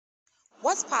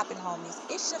What's poppin', homies?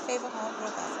 It's your favorite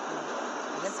homegirl gospel.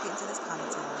 Let's get into this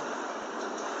commentary.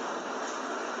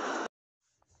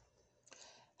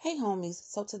 Hey, homies.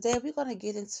 So today we're going to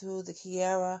get into the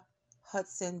Keaira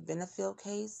Hudson Bennefield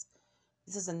case.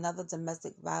 This is another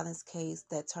domestic violence case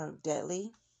that turned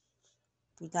deadly.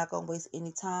 We're not going to waste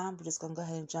any time. We're just going to go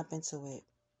ahead and jump into it.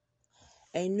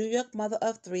 A New York mother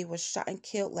of 3 was shot and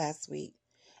killed last week,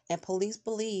 and police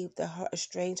believe that her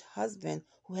estranged husband,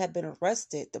 who had been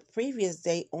arrested the previous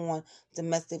day on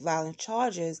domestic violence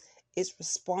charges, is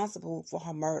responsible for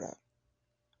her murder.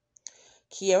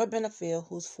 Keaira Bennefield,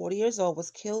 who's 40 years old,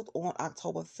 was killed on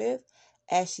October 5th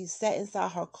as she sat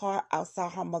inside her car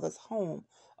outside her mother's home,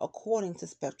 according to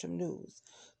Spectrum News.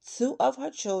 2 of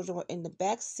her children were in the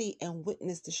back seat and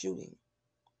witnessed the shooting.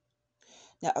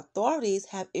 Now, authorities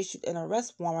have issued an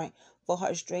arrest warrant for her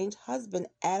estranged husband,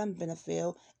 Adam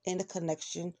Bennefield, in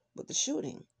connection with the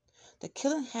shooting. The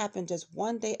killing happened just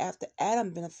one day after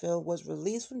Adam Bennefield was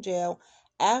released from jail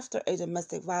after a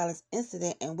domestic violence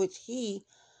incident in which he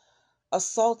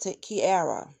assaulted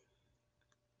Keaira.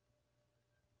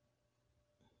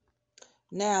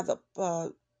 Now, the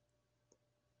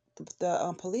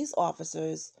police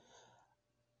officers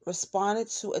responded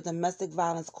to a domestic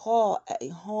violence call at a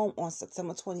home on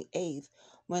September 28th.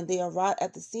 When they arrived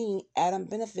at the scene, Adam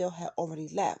Bennefield had already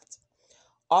left.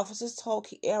 Officers told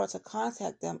Keaira to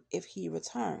contact them if he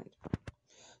returned.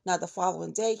 Now, the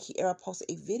following day, Keaira posted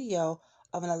a video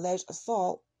of an alleged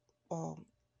assault on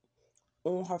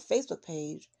her Facebook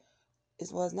page.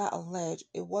 It was not alleged,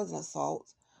 it was an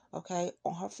assault, okay,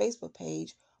 on her Facebook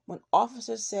page. When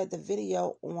officers said the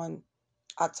video on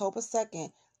October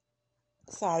 2nd,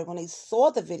 when they saw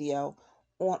the video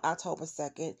on October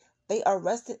 2nd, they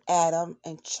arrested Adam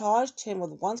and charged him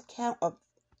with 1 count of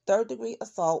third-degree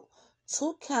assault,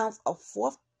 2 counts of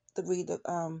fourth-degree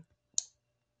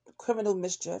criminal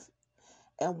mischief,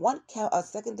 and 1 count of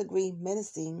second-degree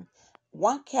menacing,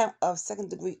 1 count of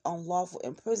second-degree unlawful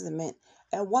imprisonment,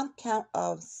 and 1 count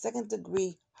of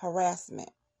second-degree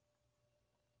harassment.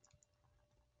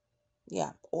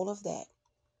 Yeah, all of that.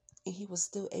 And he was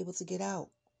still able to get out.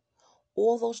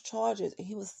 All those charges, and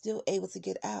he was still able to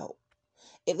get out.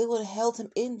 If they would have held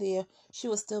him in there, she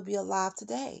would still be alive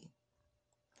today.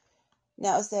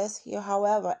 Now it says here,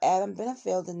 however, Adam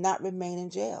Bennefield did not remain in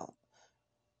jail.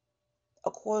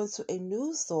 According to a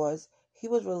news source, he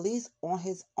was released on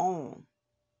his own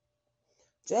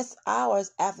just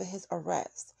hours after his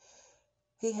arrest.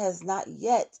 He has not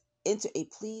yet entered a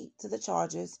plea to the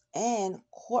charges, and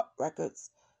court records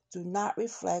do not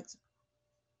reflect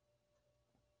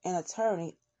an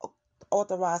attorney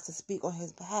authorized to speak on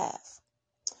his behalf.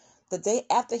 The day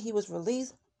after he was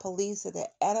released, police said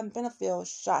that Adam Bennefield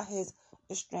shot his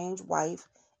estranged wife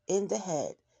in the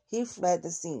head. He fled the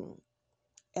scene,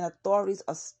 and authorities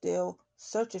are still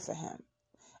searching for him.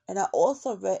 And I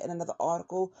also read in another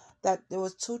article that there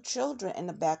was 2 children in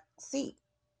the back seat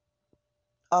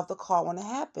of the car when it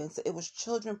happened. So it was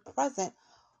children present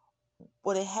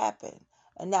when it happened.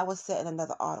 And that was said in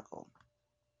another article.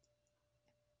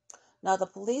 Now, the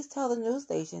police tell the news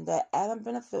station that Adam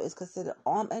Bennefield is considered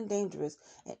armed and dangerous,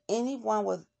 and anyone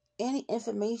with any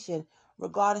information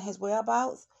regarding his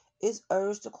whereabouts is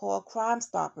urged to call Crime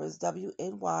Stoppers,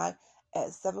 WNY,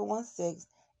 at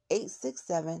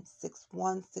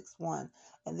 716-867-6161,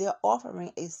 and they're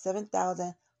offering a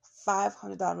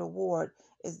 $7,500 reward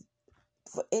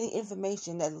for any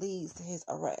information that leads to his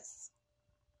arrest.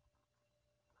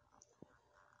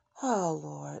 Oh,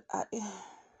 Lord.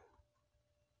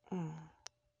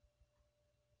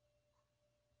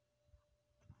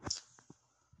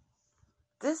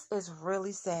 This is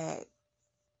really sad.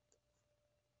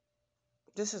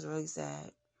 This is really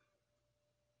sad.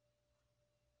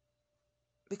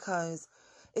 Because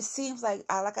it seems like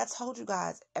I told you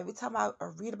guys, every time I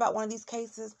read about one of these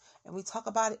cases and we talk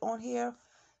about it on here,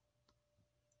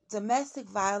 domestic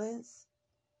violence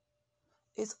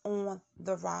is on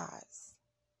the rise.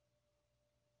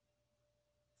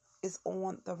 It's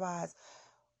on the rise.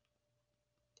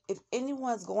 If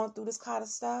anyone's going through this kind of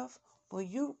stuff, when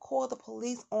you call the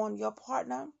police on your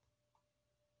partner,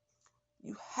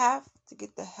 you have to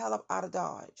get the hell up out of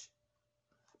Dodge.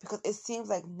 Because it seems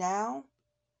like now,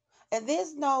 and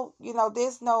there's no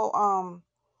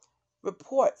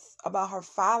reports about her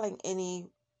filing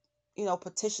any,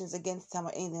 petitions against him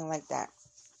or anything like that.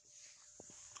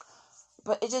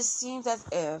 But it just seems as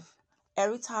if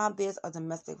every time there's a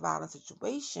domestic violence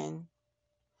situation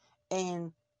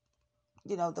and,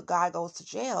 the guy goes to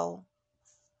jail,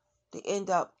 they end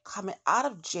up coming out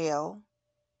of jail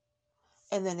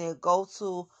and then they go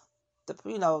to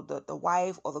the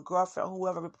wife or the girlfriend, or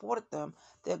whoever reported them,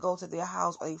 they'll go to their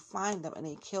house or they find them and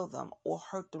they kill them or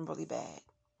hurt them really bad.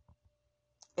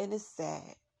 And it's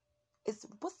sad. It's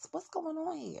what's going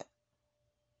on here?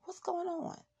 What's going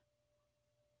on?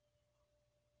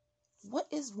 What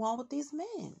is wrong with these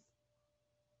men?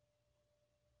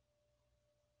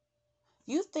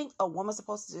 You think a woman's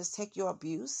supposed to just take your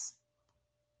abuse,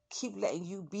 keep letting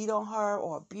you beat on her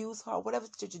or abuse her, whatever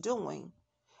that you're doing,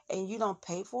 and you don't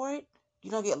pay for it?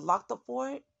 You don't get locked up for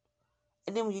it?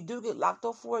 And then when you do get locked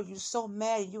up for it, you're so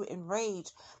mad and you're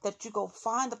enraged that you go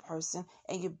find the person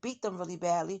and you beat them really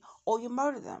badly or you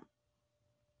murder them.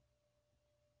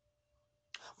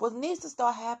 What needs to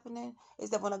start happening is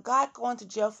that when a guy going to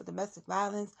jail for domestic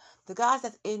violence, the guys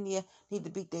that's in there need to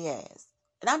beat their ass.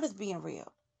 And I'm just being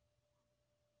real.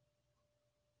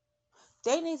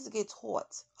 They need to get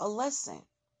taught a lesson.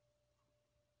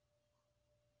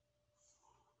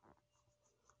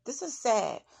 This is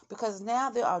sad because now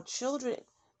there are children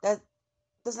that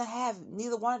doesn't have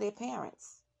neither one of their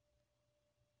parents.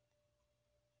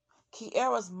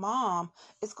 Keaira's mom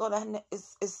is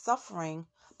suffering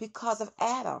because of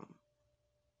Adam.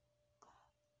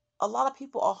 A lot of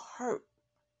people are hurt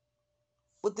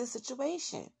with this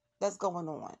situation that's going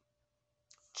on.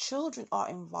 Children are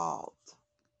involved.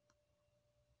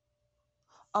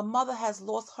 A mother has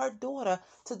lost her daughter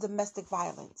to domestic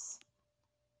violence.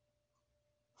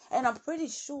 And I'm pretty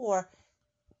sure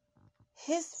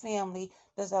his family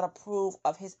does not approve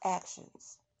of his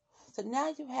actions. So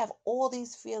now you have all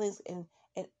these feelings and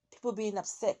people being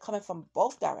upset coming from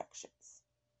both directions.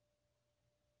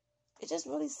 It's just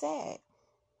really sad.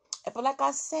 But like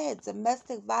I said,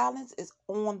 domestic violence is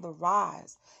on the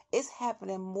rise. It's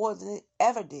happening more than it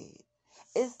ever did.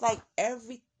 It's like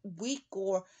every week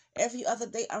or every other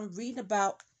day I'm reading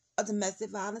about a domestic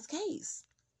violence case.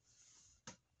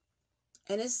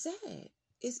 And it's sad.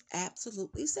 It's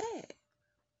absolutely sad.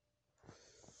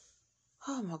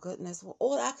 Oh my goodness. Well,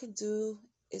 all I can do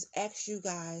is ask you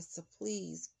guys to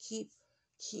please keep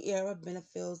Keaira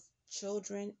Bennefield's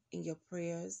children in your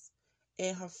prayers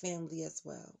and her family as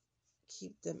well.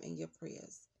 Keep them in your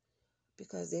prayers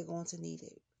because they're going to need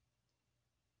it.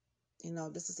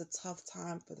 This is a tough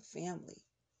time for the family,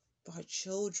 for her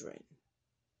children.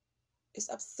 It's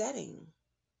upsetting.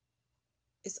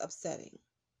 It's upsetting.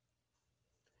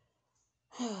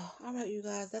 All right, you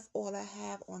guys, that's all I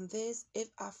have on this. If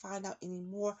I find out any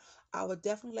more, I will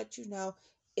definitely let you know.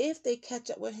 If they catch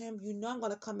up with him, I'm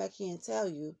going to come back here and tell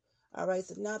you. All right,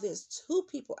 so now there's 2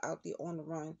 people out there on the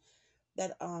run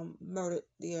that murdered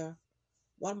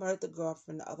one murdered the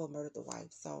girlfriend, the other murdered the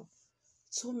wife. So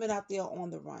 2 men out there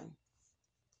on the run.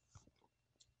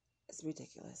 It's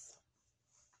ridiculous.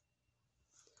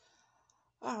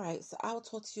 All right, so I will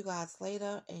talk to you guys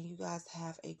later, and you guys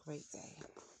have a great day.